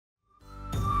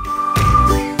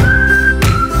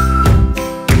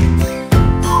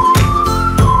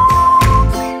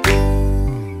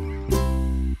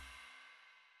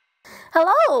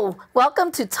Hello!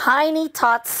 Welcome to Tiny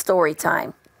Tots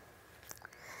Storytime.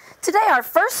 Today our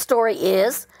first story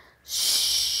is,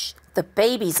 Shh, the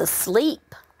baby's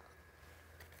asleep.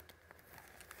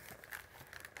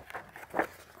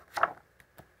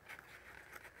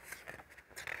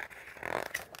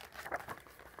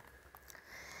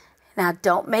 Now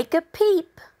don't make a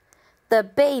peep. The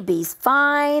baby's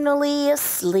finally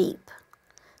asleep.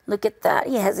 Look at that.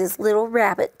 He has his little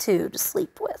rabbit too to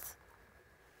sleep with.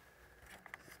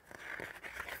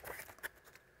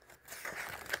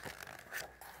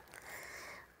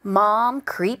 Mom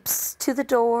creeps to the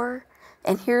door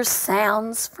and hears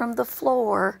sounds from the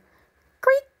floor.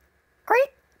 Creak,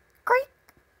 creak, creak.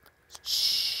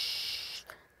 Shh,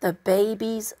 the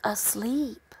baby's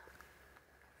asleep.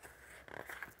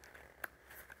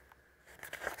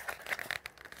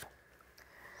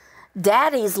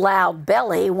 Daddy's loud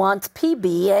belly wants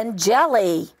PB and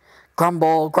jelly.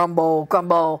 Grumble, grumble,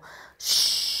 grumble.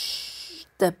 Shh,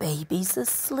 the baby's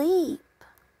asleep.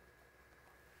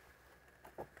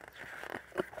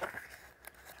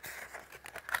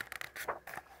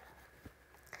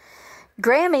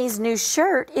 Grammy's new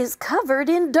shirt is covered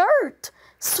in dirt.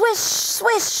 Swish,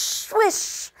 swish,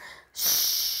 swish.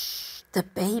 Shh, the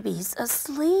baby's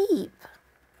asleep.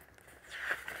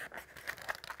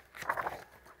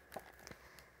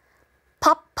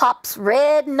 Pop-Pop's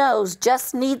red nose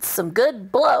just needs some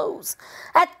good blows.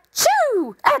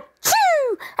 Achoo!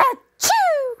 Achoo!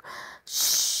 Achoo!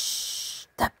 Shh,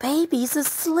 the baby's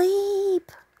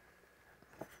asleep.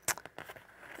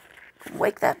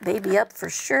 Wake that baby up for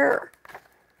sure.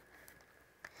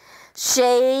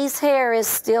 Shay's hair is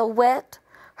still wet.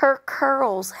 Her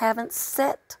curls haven't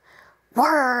set.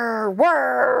 Whir,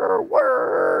 whir,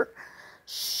 whir.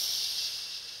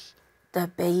 Shh, the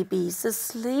baby's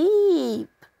asleep.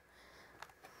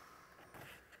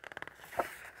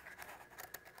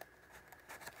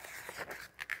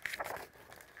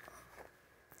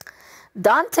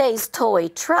 Dante's toy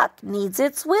truck needs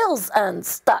its wheels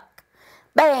unstuck.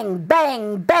 Bang,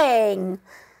 bang, bang.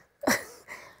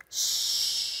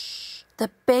 Shh, the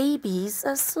baby's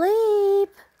asleep.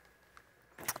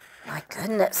 My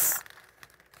goodness.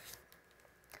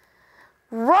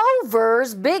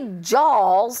 Rover's big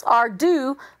jaws are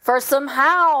due for some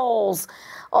howls.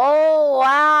 Oh,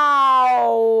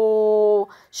 wow.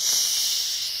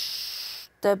 Shh,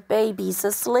 the baby's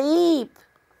asleep.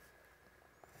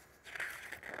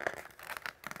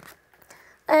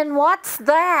 And what's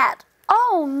that?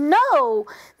 Oh no,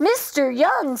 Mr.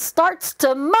 Young starts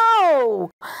to mow.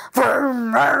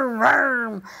 Vroom, vroom,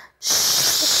 vroom.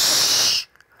 Shh,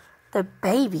 the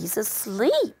baby's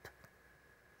asleep.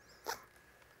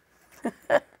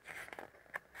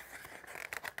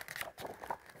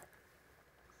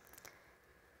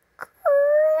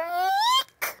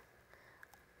 Creak.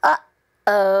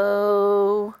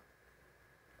 Uh-oh.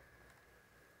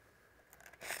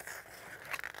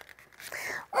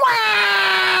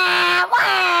 Wah,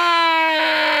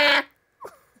 wah.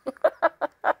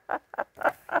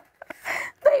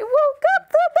 They woke up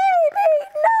the baby.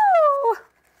 No.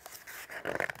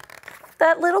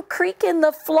 That little creak in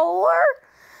the floor.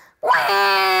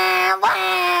 Wah,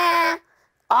 wah.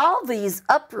 All these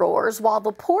uproars while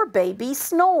the poor baby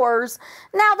snores.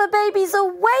 Now the baby's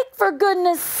awake, for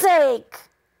goodness sake.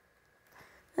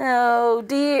 Oh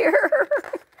dear.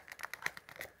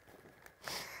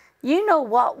 You know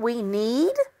what we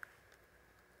need?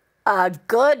 A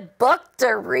good book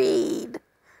to read.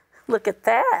 Look at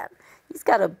that. He's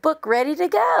got a book ready to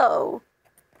go.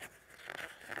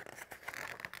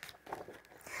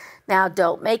 Now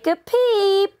don't make a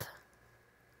peep.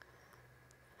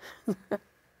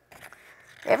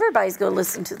 Everybody's going to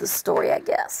listen to the story, I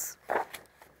guess.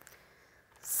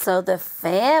 So the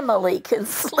family can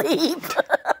sleep.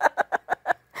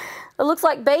 It looks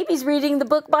like baby's reading the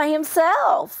book by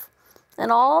himself.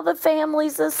 And all the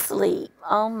family's asleep.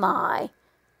 Oh my.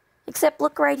 Except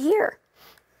look right here.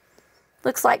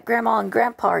 Looks like Grandma and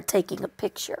Grandpa are taking a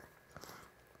picture.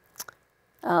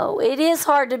 Oh, it is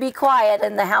hard to be quiet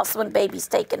in the house when baby's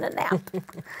taking a nap.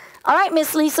 All right,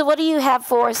 Miss Lisa, what do you have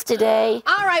for us today?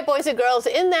 All right, boys and girls,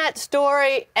 in that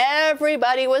story,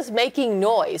 everybody was making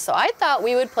noise. So I thought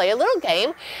we would play a little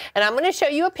game, and I'm going to show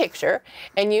you a picture,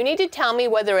 and you need to tell me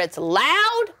whether it's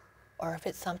loud or if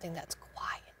it's something that's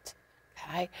quiet.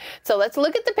 Okay? So let's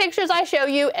look at the pictures I show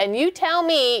you, and you tell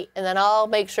me, and then I'll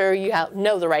make sure you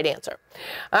know the right answer.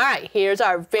 All right, here's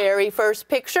our very first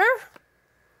picture.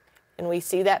 Can we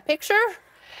see that picture?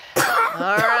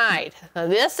 All right, now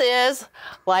this is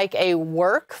like a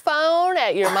work phone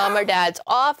at your mom or dad's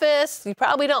office. You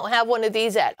probably don't have one of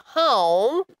these at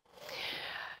home.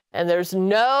 And there's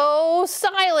no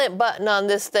silent button on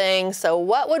this thing. So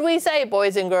what would we say,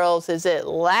 boys and girls? Is it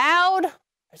loud or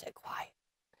is it quiet?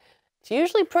 It's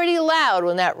usually pretty loud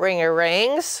when that ringer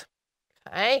rings.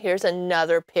 Okay, here's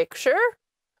another picture.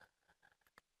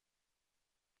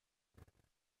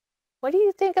 What do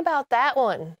you think about that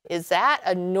one? Is that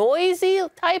a noisy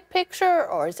type picture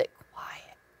or is it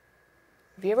quiet?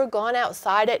 Have you ever gone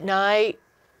outside at night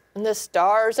and the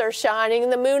stars are shining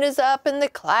and the moon is up and the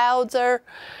clouds are,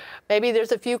 maybe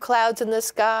there's a few clouds in the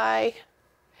sky?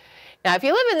 Now, if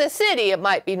you live in the city, it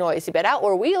might be noisy, but out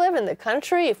where we live in the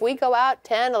country, if we go out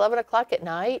 10, 11 o'clock at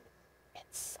night,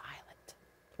 it's silent.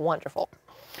 Wonderful.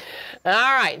 All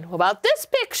right, what about this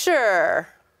picture?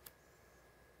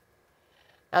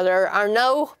 Now, there are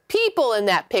no people in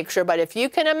that picture, but if you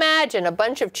can imagine a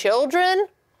bunch of children,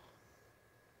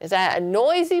 is that a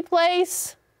noisy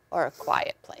place or a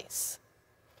quiet place?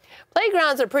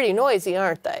 Playgrounds are pretty noisy,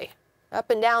 aren't they? Up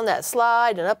and down that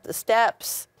slide and up the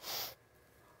steps.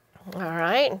 All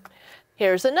right,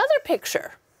 here's another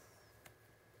picture.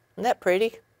 Isn't that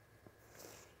pretty?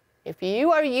 If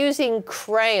you are using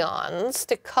crayons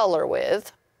to color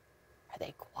with, are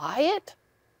they quiet?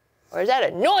 Or is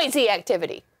that a noisy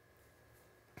activity?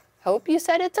 Hope you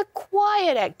said it's a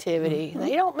quiet activity.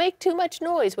 They don't make too much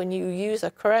noise when you use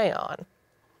a crayon.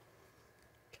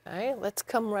 Okay, let's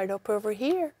come right up over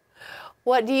here.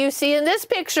 What do you see in this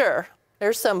picture?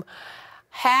 There's some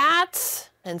hats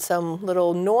and some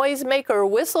little noisemaker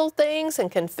whistle things and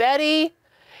confetti.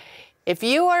 If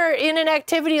you are in an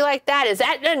activity like that, is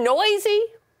that noisy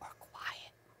or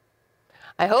quiet?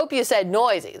 I hope you said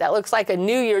noisy. That looks like a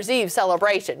New Year's Eve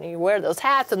celebration. You wear those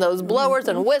hats and those blowers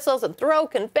and whistles and throw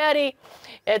confetti.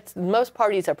 Most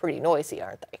parties are pretty noisy,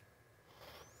 aren't they?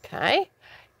 Okay,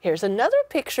 here's another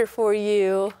picture for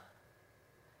you.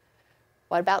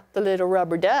 What about the little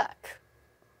rubber duck?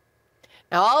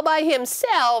 Now, all by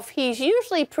himself, he's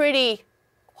usually pretty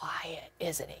quiet,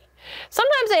 isn't he?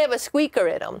 Sometimes they have a squeaker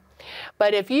in them,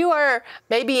 but if you are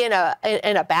maybe in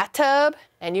a bathtub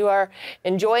and you are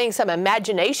enjoying some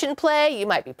imagination play, you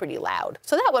might be pretty loud.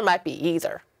 So that one might be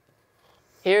either.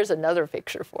 Here's another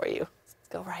picture for you. Let's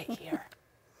go right here.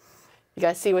 You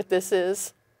guys see what this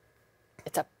is?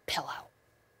 It's a pillow.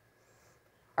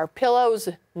 Are pillows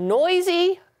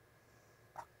noisy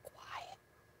or quiet?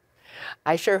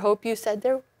 I sure hope you said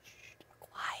they're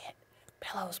quiet.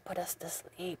 Pillows put us to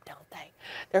sleep, don't they?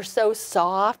 They're so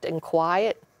soft and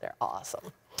quiet. They're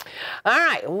awesome. All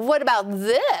right, what about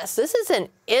this? This is an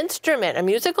instrument, a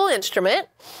musical instrument.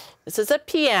 This is a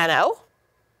piano.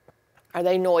 Are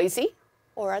they noisy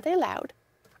or are they loud?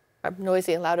 Are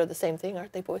noisy and loud are the same thing,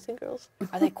 aren't they, boys and girls?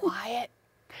 Are they quiet?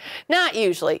 Not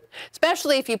usually,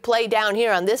 especially if you play down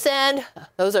here on this end.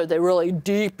 Those are the really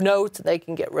deep notes, and they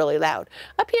can get really loud.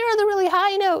 Up here are the really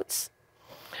high notes.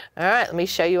 All right, let me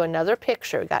show you another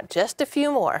picture. We got just a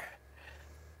few more.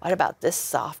 What about this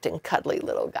soft and cuddly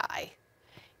little guy?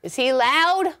 Is he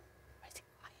loud or is he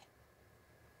quiet?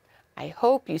 I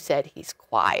hope you said he's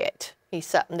quiet. He's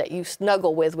something that you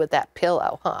snuggle with that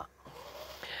pillow, huh?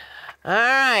 All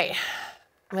right.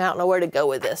 I don't know where to go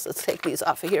with this. Let's take these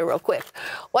off of here real quick.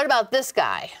 What about this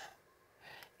guy?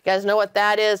 You guys know what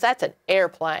that is? That's an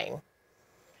airplane.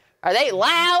 Are they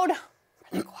loud? Are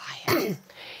they quiet?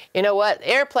 You know what?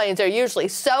 Airplanes are usually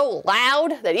so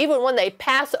loud that even when they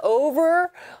pass over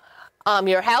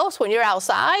your house when you're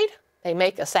outside, they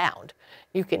make a sound.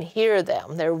 You can hear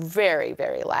them. They're very,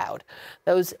 very loud.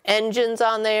 Those engines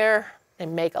on there, they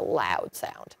make a loud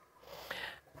sound.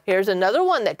 Here's another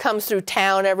one that comes through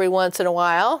town every once in a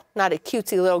while. Not a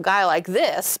cutesy little guy like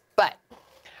this, but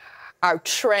are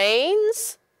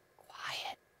trains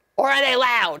quiet or are they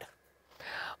loud?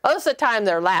 Most of the time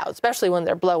they're loud, especially when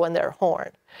they're blowing their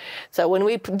horn. So when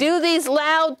we do these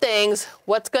loud things,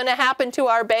 what's going to happen to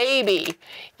our baby?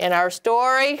 In our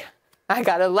story, I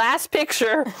got a last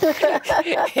picture,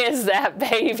 is that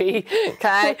baby,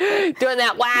 okay? Doing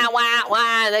that wah, wah,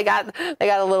 wah, they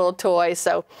got a little toy.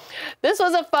 So this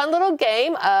was a fun little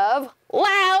game of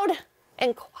loud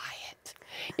and quiet.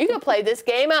 You can play this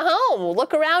game at home.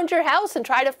 Look around your house and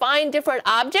try to find different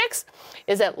objects.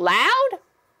 Is it loud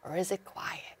or is it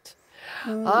quiet?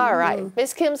 All right,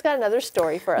 Miss Kim's got another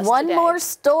story for us today. One more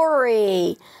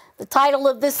story. The title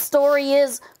of this story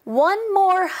is One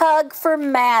More Hug for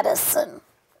Madison.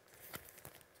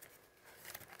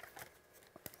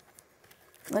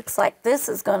 Looks like this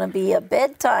is going to be a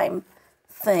bedtime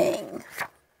thing.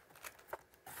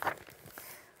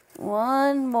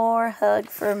 One more hug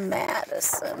for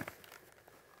Madison.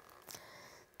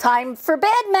 Time for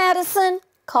bed, Madison,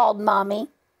 called Mommy.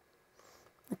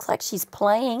 Looks like she's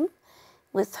playing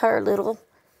with her little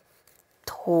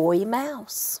toy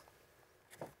mouse.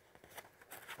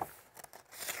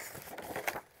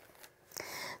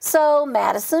 So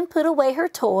Madison put away her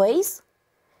toys,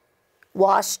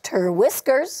 washed her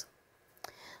whiskers,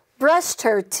 brushed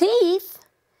her teeth,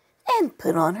 and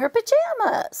put on her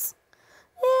pajamas.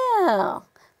 Yeah,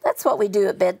 that's what we do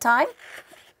at bedtime.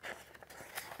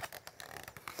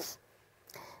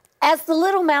 As the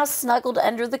little mouse snuggled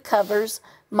under the covers,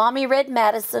 Mommy read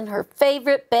Madison her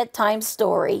favorite bedtime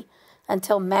story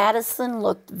until Madison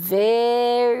looked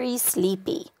very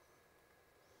sleepy.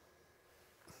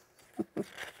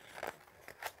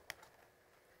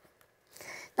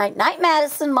 Night-night,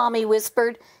 Madison, Mommy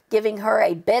whispered, giving her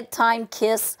a bedtime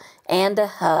kiss and a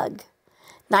hug.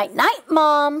 Night-night,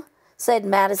 Mom, said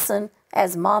Madison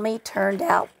as Mommy turned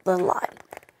out the light.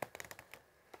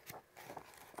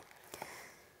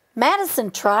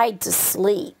 Madison tried to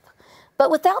sleep, but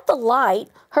without the light,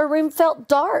 her room felt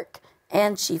dark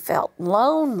and she felt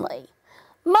lonely.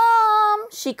 Mom,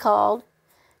 she called,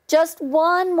 just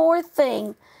one more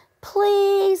thing.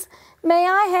 Please, may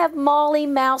I have Molly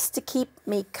Mouse to keep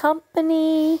me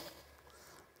company?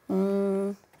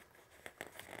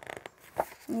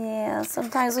 Yeah,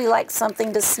 sometimes we like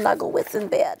something to snuggle with in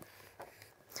bed.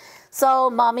 So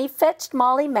Mommy fetched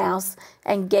Molly Mouse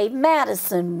and gave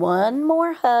Madison one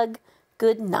more hug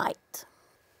good night.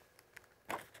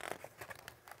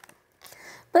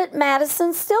 But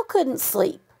Madison still couldn't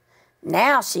sleep.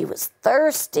 Now she was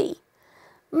thirsty.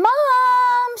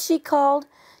 Mom, she called,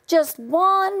 just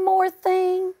one more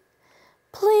thing.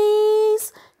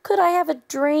 Please, could I have a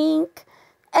drink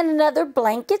and another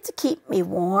blanket to keep me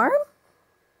warm?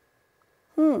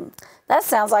 That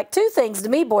sounds like two things to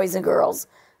me, boys and girls.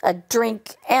 A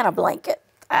drink and a blanket.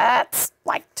 That's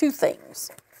like two things.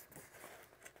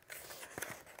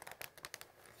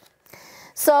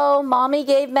 So Mommy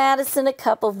gave Madison a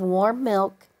cup of warm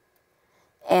milk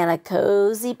and a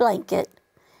cozy blanket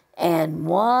and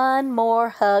one more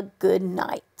hug good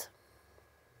night.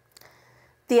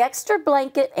 The extra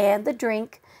blanket and the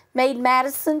drink made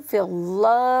Madison feel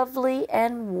lovely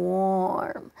and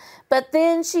warm. But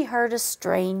then she heard a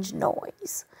strange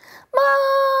noise.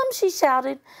 Mom, she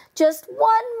shouted, just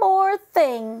one more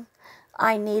thing.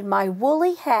 I need my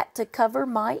woolly hat to cover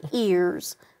my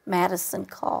ears, Madison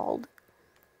called.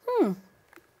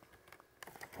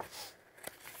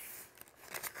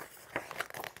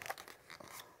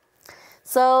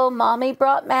 So Mommy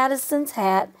brought Madison's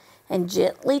hat and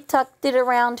gently tucked it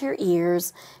around her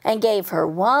ears and gave her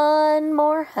one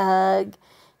more hug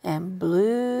and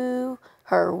blew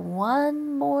her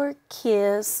one more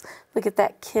kiss. Look at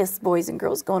that kiss, boys and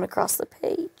girls, going across the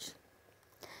page.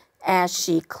 As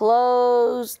she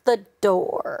closed the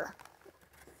door.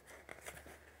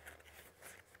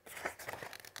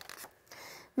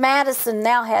 Madison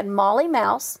now had Molly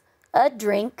Mouse, a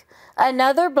drink,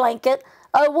 another blanket,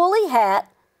 a woolly hat,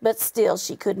 but still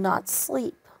she could not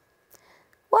sleep.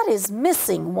 What is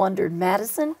missing, wondered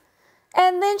Madison.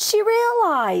 And then she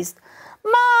realized.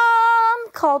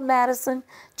 Mom, called Madison,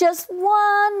 just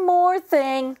one more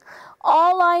thing.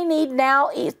 All I need now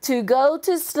to go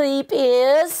to sleep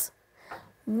is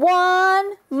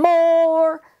one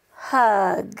more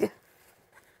hug.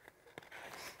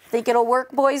 Think it'll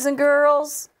work, boys and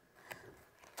girls?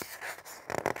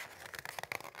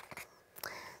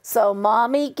 So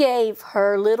Mommy gave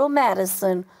her little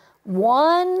Madison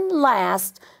one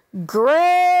last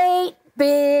great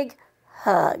big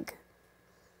hug.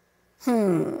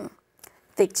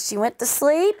 Think she went to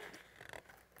sleep?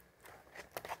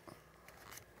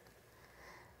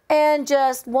 And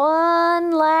just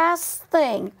one last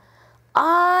thing.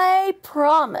 I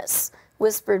promise,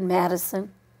 whispered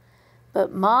Madison.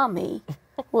 But Mommy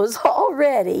was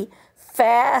already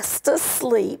fast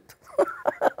asleep.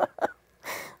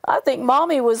 I think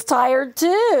Mommy was tired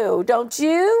too, don't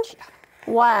you?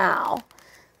 Wow.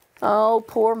 Oh,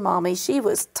 poor Mommy, she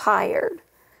was tired.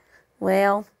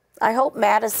 Well, I hope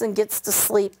Madison gets to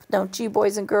sleep, don't you,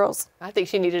 boys and girls? I think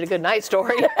she needed a good night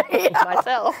story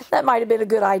myself. That might have been a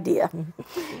good idea.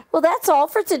 Well, that's all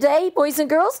for today, boys and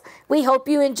girls. We hope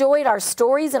you enjoyed our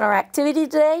stories and our activity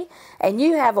today, and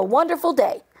you have a wonderful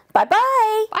day.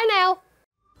 Bye-bye. Bye now.